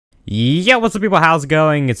Yeah, what's up people, how's it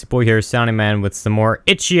going? It's your boy here, Sounding Man, with some more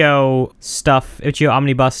Itch.io stuff. Itch.io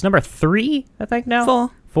Omnibus number 3, I think now?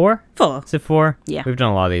 4. 4? 4. Is it 4? Yeah. We've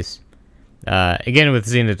done a lot of these. Again with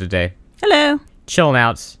Xena today. Hello. Chilling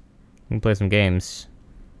out. We can play some games.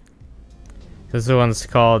 This one's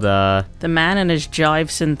called, The Man and His Jive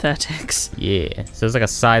Synthetics. yeah. So it's like a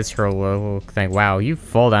side-scroll thing. Wow, you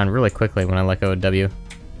fall down really quickly when I let go of W.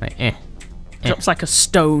 Like, Drops like a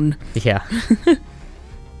stone. Yeah.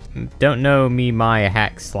 Don't know me, my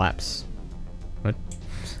hack slaps. What?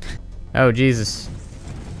 Oh, Jesus.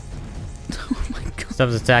 Oh my god.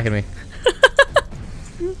 Stuff's attacking me.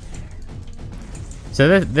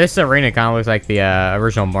 So this arena kind of looks like the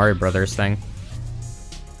original Mario Brothers thing.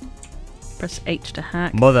 Press H to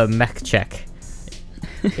hack. Mother mech check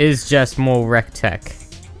is just more rec tech.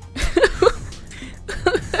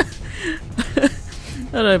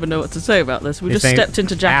 I don't even know what to say about this. We These just things- stepped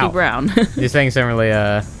into Jackie Ow. Brown. These things don't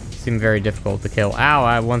really seem very difficult to kill.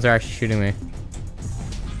 Ow, ones are actually shooting me.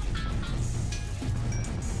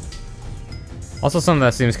 Also, something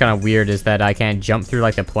that seems kind of weird is that I can't jump through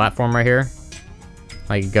like the platform right here.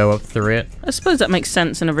 Like go up through it. I suppose that makes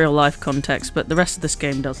sense in a real life context, but the rest of this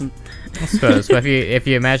game doesn't. I suppose. But if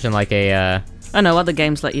you imagine like a I know other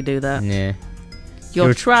games let you do that. yeah.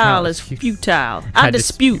 Your trial is futile. I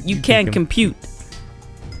dispute you can't compute.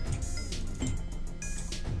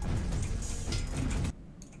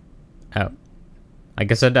 Oh. I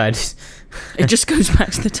guess I died. It just goes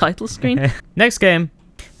back to the title screen. Next game.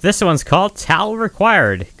 This one's called Towel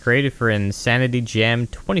Required, created for Insanity Jam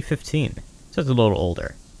 2015. So it's a little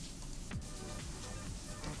older.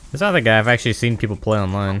 This other guy I've actually seen people play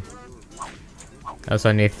online. Also,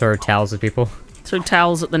 I need to throw towels at people. Throw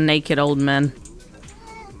towels at the naked old men.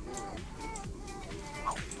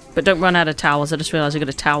 But don't run out of towels. I just realised I got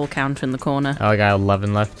a towel counter in the corner. Oh, I got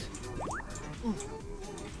 11 left.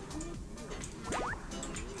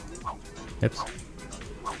 Oops.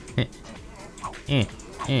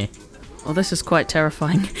 Oh, this is quite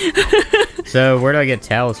terrifying. So, where do I get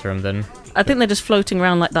towels from then? I think they're just floating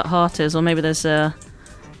around like that heart is, or maybe there's a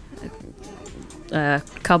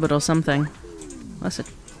cupboard or something. That's a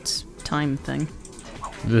time thing.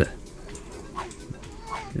 Ugh.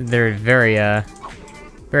 They're very,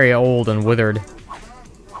 very old and withered.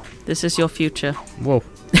 This is your future. Whoa.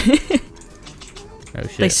 Oh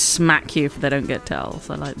shit. They smack you if they don't get towels.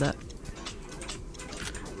 I like that.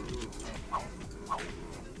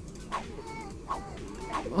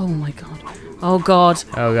 Oh my god. Oh god.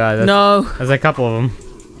 Oh god. No. There's a couple of them.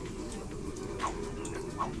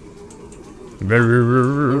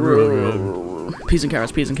 Peas and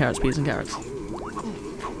carrots, peas and carrots, peas and carrots.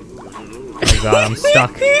 Oh god, I'm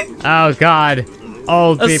stuck. Oh god.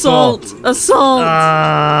 Old people. Assault! Assault!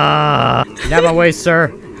 Get out my way,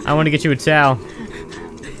 sir. I want to get you a towel.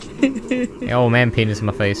 Oh man, penis in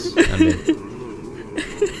my face. I'm dead.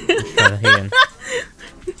 Let's try that again.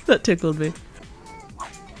 That tickled me.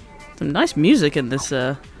 Some nice music in this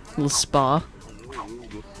little spa.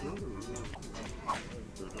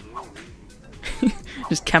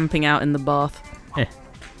 Just camping out in the bath.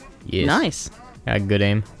 Yes. Nice. Got good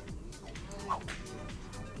aim.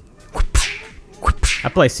 I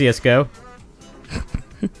play CSGO.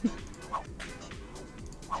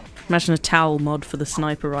 Imagine a towel mod for the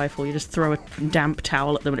sniper rifle. You just throw a damp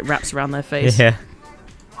towel at them and it wraps around their face. Yeah.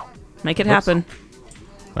 Make it happen.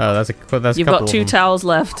 Oh, that's a You've couple got 2 of them. towels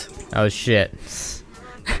left. Oh shit.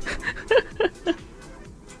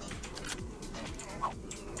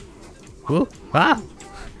 Ooh. Ah!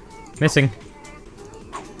 Missing.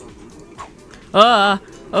 Ah!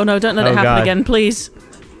 Oh no, don't let it happen God. again, please.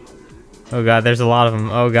 Oh god, there's a lot of them.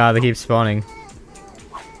 Oh god, they keep spawning.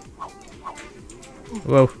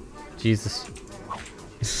 Whoa. Jesus.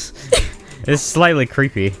 This is slightly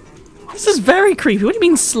creepy. This is very creepy. What do you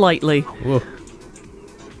mean slightly? Whoa.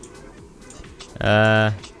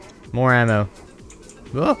 More ammo.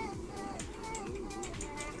 Whoa.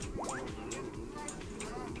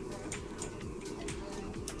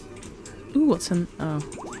 Ooh, what's in... Oh.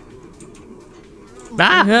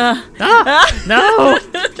 Ah! Ah! No!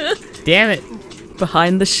 Damn it.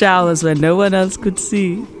 Behind the showers where no one else could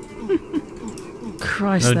see.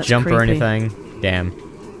 Christ, No that's jump or creepy. anything. Damn.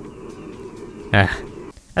 Ah.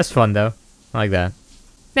 That's fun though. I like that.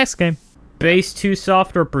 Next game. Base 2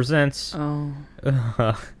 Software presents Oh.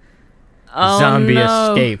 Zombie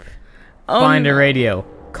no. Escape. Oh, Find no. a radio.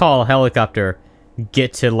 Call a helicopter.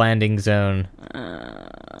 Get to landing zone.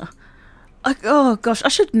 Oh gosh, I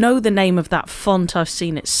should know the name of that font. I've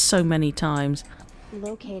seen it so many times.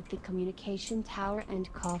 Locate the communication tower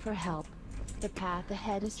and call for help. The path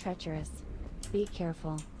ahead is treacherous. Be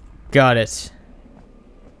careful. Got it.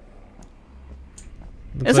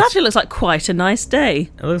 It actually looks like quite a nice day.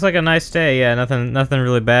 It looks like a nice day. Yeah, nothing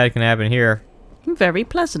really bad can happen here. Very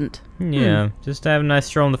pleasant. Yeah, just have a nice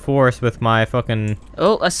stroll in the forest with my fucking.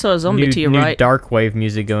 Oh, I saw a zombie to your right. Dark wave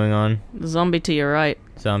music going on. Zombie to your right.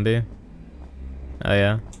 Zombie. Oh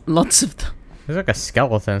yeah. Lots of them. There's like a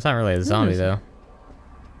skeleton. It's not really a zombie though.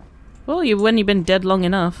 Well, when you've been dead long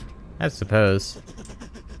enough. I suppose.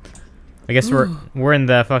 I guess we're in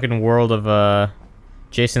the fucking world of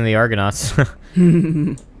Jason the Argonauts.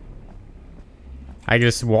 I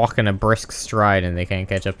just walk in a brisk stride and they can't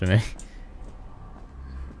catch up to me.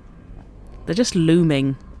 They're just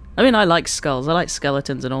looming. I mean, I like skulls. I like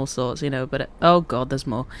skeletons and all sorts, you know, but... oh, God, there's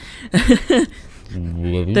more.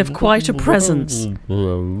 They've quite a presence.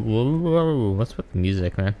 What's with the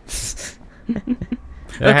music, man? Okay,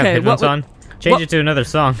 have headphones on? Change it to another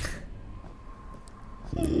song.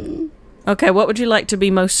 Okay, what would you like to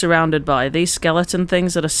be most surrounded by? These skeleton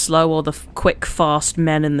things that are slow or the quick, fast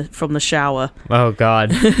men from the shower? Oh, God.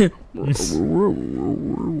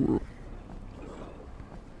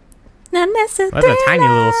 That's a tiny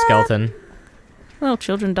little skeleton. Well,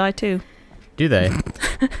 children die too. Do they?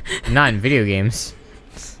 Not in video games.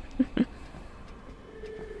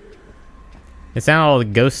 It sounds all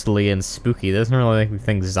ghostly and spooky. It doesn't really make me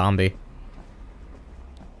think zombie.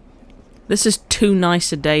 This is too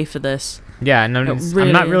nice a day for this. Yeah, and I'm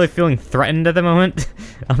not really feeling threatened at the moment.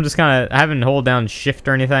 I'm just kind of... I haven't hold down shift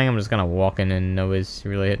or anything. I'm just kind of walking and nobody's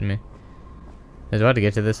really hitting me. I was about to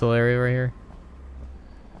get to this little area right here.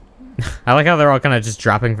 I like how they're all kind of just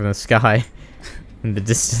dropping from the sky in the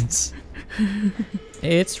distance.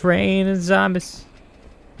 It's raining zombies.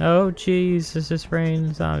 Oh, jeez, it's just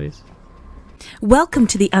raining zombies. Welcome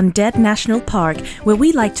to the Undead National Park, where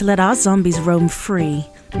we like to let our zombies roam free.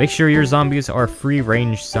 Make sure your zombies are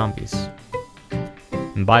free-range zombies.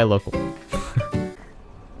 And buy local.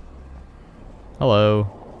 Hello.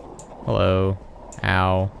 Hello.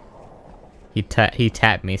 Ow. He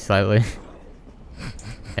tapped me slightly.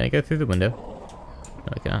 Can I go through the window?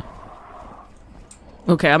 No, I cannot.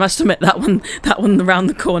 Okay, I must admit that one around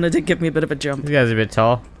the corner did give me a bit of a jump. These guys are a bit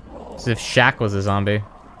tall. As if Shaq was a zombie.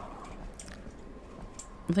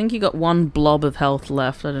 I think you got one blob of health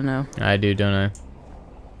left. I don't know. I do, don't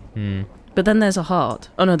I? But then there's a heart.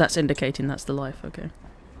 Oh no, that's indicating that's the life. Okay.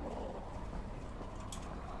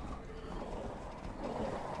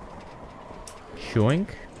 Shoink.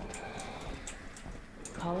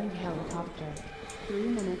 Calling helicopter. 3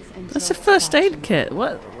 minutes until That's a first aid extraction. kit.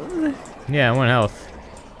 What? Yeah, 1 health.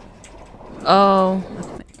 Oh.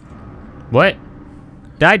 What?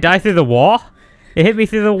 Did I die through the wall? It hit me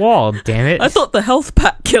through the wall, damn it. I thought the health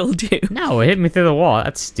pack killed you. No, it hit me through the wall.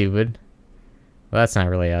 That's stupid. Well, that's not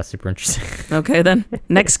really super interesting. Okay then.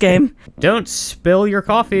 Next game. Don't spill your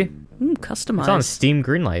coffee. Customize. It's on Steam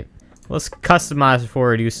Greenlight. Let's customize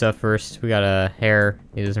before we do stuff first. We got a hair.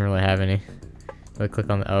 He doesn't really have any. We click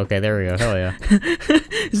on the... oh, okay, there we go. Hell yeah.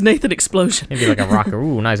 It's Nathan Explosion. Maybe like a rocker.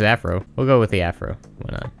 Ooh, nice afro. We'll go with the afro.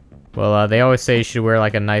 Why not? Well, they always say you should wear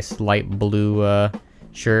like a nice light blue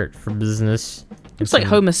shirt for business. Looks like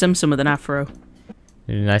Homer Simpson with an afro.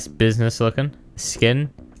 Nice business looking.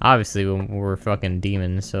 Skin. Obviously, we're fucking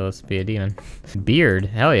demons, so let's be a demon. Beard.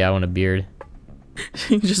 Hell yeah, I want a beard.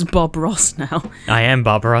 You're just Bob Ross now. I am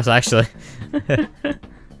Bob Ross, actually.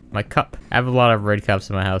 My cup. I have a lot of red cups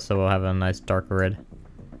in my house, so we'll have a nice dark red.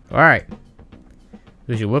 Alright.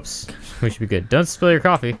 Whoops. We should be good. Don't spill your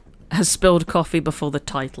coffee. Has spilled coffee before the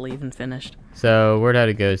title even finished. So, where'd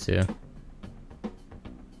I go to?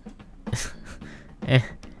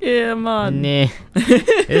 Yeah, man. Nah.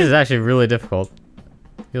 This is actually really difficult.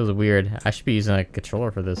 Feels weird. I should be using a controller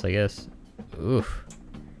for this, I guess. Oof.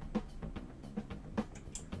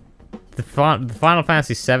 The Final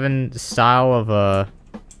Fantasy VII style of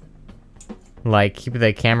like keeping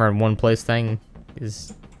the camera in one place thing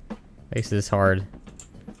makes this hard.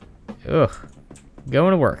 Ugh.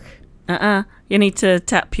 Going to work. You need to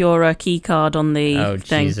tap your key card on the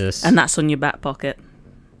thing, Jesus. and that's on your back pocket.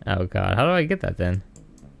 Oh god, how do I get that then?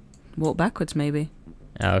 Walk backwards, maybe.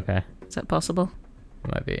 Oh, okay. Is that possible?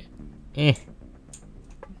 Might be. Yeah,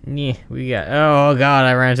 we got. Oh god,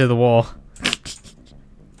 I ran into the wall.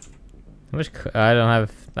 How much? I don't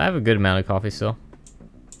have. I have a good amount of coffee still.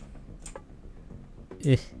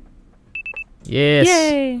 Yes.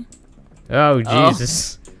 Yay! Oh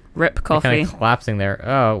Jesus. Rip coffee. Kind of collapsing there.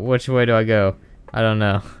 Oh, which way do I go? I don't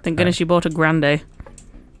know. Thank goodness you bought a grande.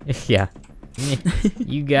 Yeah.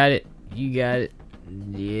 You got it. You got it.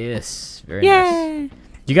 Yes. Very Yay! nice.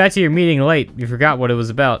 You got to your meeting late. You forgot what it was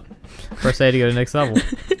about. First I had to go to the next level.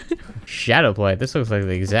 Shadowplay. This looks like the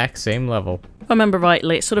exact same level. If I remember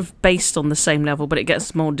rightly, it's sort of based on the same level, but it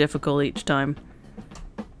gets more difficult each time.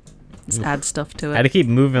 Just add stuff to I had it. to keep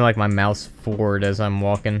moving like my mouse forward as I'm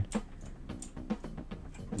walking.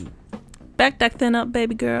 Back that thing up,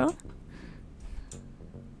 baby girl.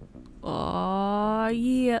 Oh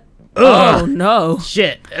yeah. Ugh. Oh no.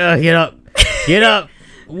 Shit. Get up. Get up.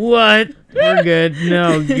 What? We're good.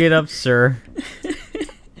 No, get up, sir.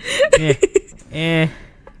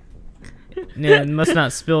 No, must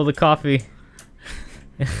not spill the coffee.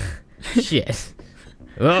 Shit.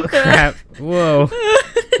 Oh, crap. Whoa.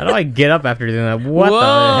 How do I get up after doing that? What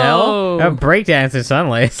the hell? A breakdance in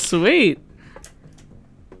sunlight. Sweet.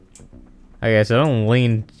 Okay, so don't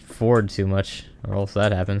lean forward too much, or else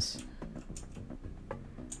that happens.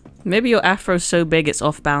 Maybe your afro's so big it's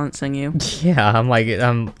off balancing you. Yeah,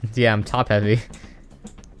 I'm top heavy.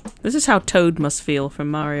 This is how Toad must feel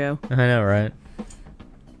from Mario. I know, right?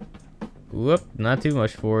 Whoop, not too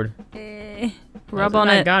much forward. Rub on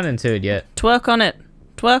I it. got into it yet. Twerk on it.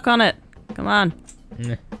 Twerk on it. Come on.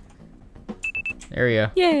 There we go.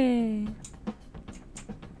 Yay.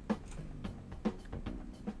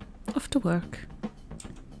 Off to work.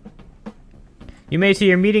 You made it to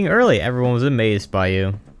your meeting early. Everyone was amazed by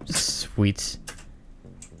you. Sweet.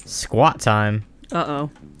 Squat time. Uh-oh.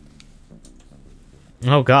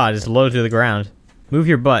 Oh god, it's low to the ground. Move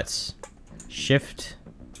your butts. Shift.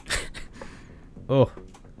 Oh.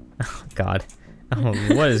 Oh god. Oh,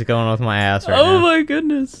 what is going on with my ass right now? Oh my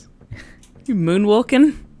goodness. You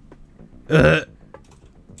moonwalking?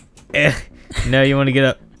 No, you want to get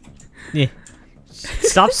up. Yeah.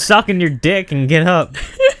 Stop sucking your dick and get up.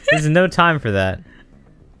 There's no time for that.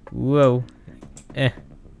 Whoa.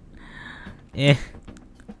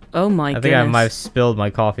 Oh my I goodness. think I might have spilled my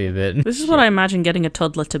coffee a bit. This is what I imagine getting a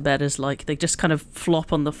toddler to bed is like. They just kind of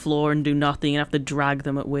flop on the floor and do nothing and have to drag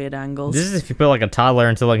them at weird angles. This is if you put like a toddler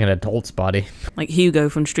into like an adult's body. Like Hugo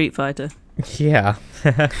from Street Fighter. Yeah.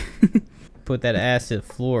 Put that ass to the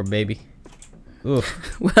floor, baby.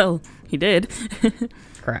 Oof. Well, he did.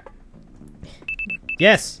 Crap.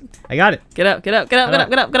 Yes, I got it. Get up, get up, get up, get up,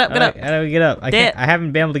 get up, get up, get up. How do we get up? I Get.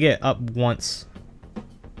 haven't been able to get up once.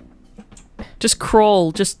 Just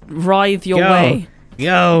crawl, just writhe your Go. way.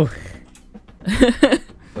 Go.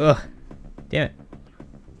 Ugh. Damn it.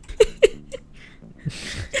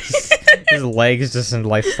 His legs just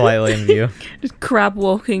like slightly in view. Just crab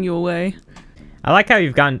walking your way. I like how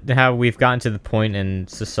we've gotten to the point in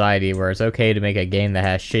society where it's okay to make a game that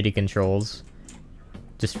has shitty controls,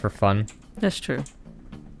 just for fun. That's true.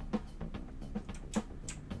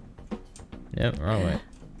 Yep, wrong way.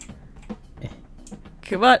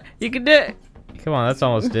 Come on, you can do it. Come on, that's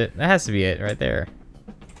almost it. That has to be it right there.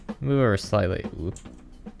 Move over slightly. Ooh.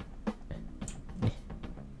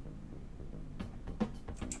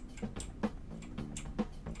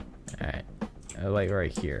 Alright. Like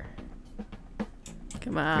right here.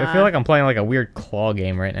 Come on. I feel like I'm playing like a weird claw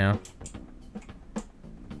game right now.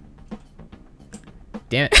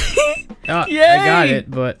 Damn it. Oh, Yay! I got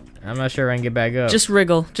it, but I'm not sure if I can get back up. Just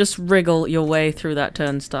wriggle your way through that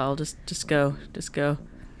turnstile. Just go.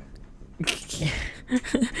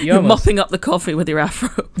 You're almost- mopping up the coffee with your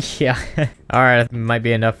afro. Yeah. Alright, might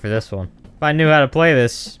be enough for this one. If I knew how to play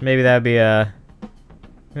this, maybe that'd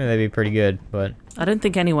be pretty good, but I don't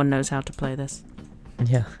think anyone knows how to play this.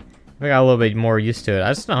 yeah. I got a little bit more used to it.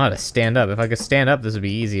 I just don't know how to stand up. If I could stand up, this would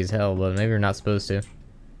be easy as hell, but maybe we're not supposed to.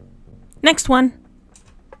 Next one.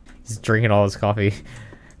 He's drinking all his coffee.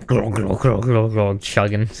 Glug, glug, glug, glug, glug,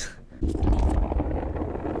 chugging.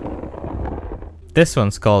 This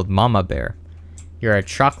one's called Mama Bear. You're a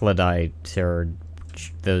troglodyte, or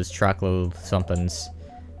those troglo somethings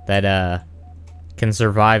that can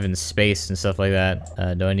survive in space and stuff like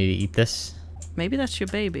that. Do I need to eat this? Maybe that's your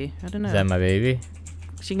baby. I don't know. Is that my baby?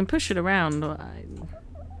 So you can push it around. I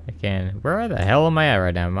can. Where the hell am I at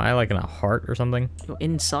right now? Am I like in a heart or something? You're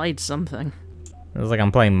inside something. It's like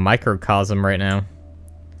I'm playing Microcosm right now.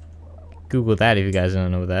 Google that if you guys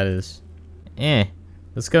don't know what that is.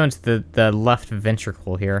 Let's go into the left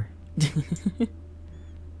ventricle here.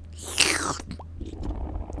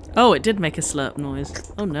 Oh, it did make a slurp noise.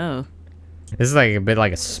 Oh no. This is like a bit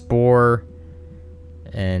like a spore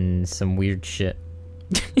and some weird shit.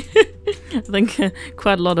 I think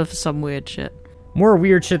quite a lot of some weird shit. More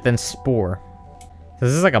weird shit than spore. So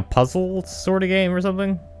this is like a puzzle sort of game or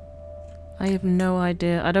something? I have no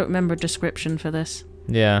idea. I don't remember a description for this.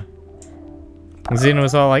 Yeah. Xena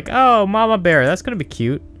was all like, "Oh, Mama Bear, that's gonna be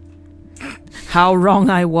cute." How wrong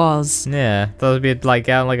I was. Yeah, thought it'd be like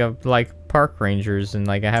out like park rangers and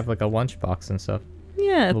like I have like a lunchbox and stuff.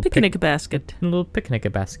 Yeah, Little picnic basket. A little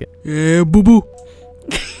picnic basket. Yeah, boo boo.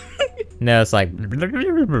 No, it's like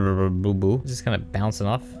boo boo. Just kind of bouncing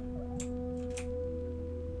off.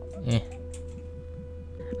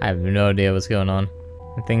 I have no idea what's going on.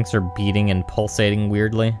 Things are beating and pulsating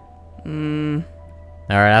weirdly. Alright,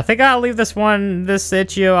 I think I'll leave this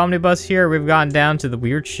Itch.io Omnibus here. We've gotten down to the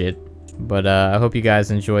weird shit. But I hope you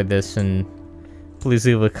guys enjoyed this, and please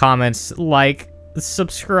leave a comments, like,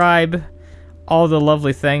 subscribe, all the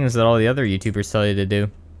lovely things that all the other YouTubers tell you to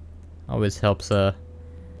do. Always helps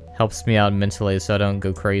me out mentally so I don't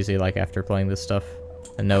go crazy like after playing this stuff.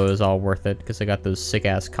 I know it was all worth it because I got those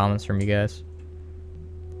sick-ass comments from you guys.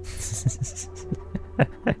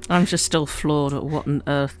 I'm just still floored at what on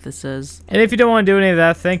earth this is. And if you don't want to do any of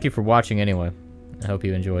that, thank you for watching anyway. I hope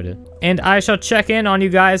you enjoyed it. And I shall check in on you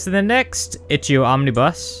guys in the next Itch.io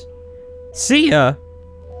Omnibus. See ya!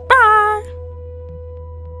 Bye!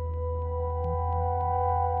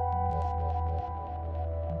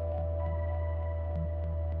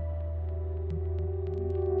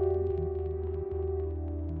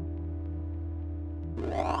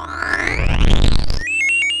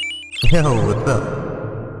 Yo, what's up?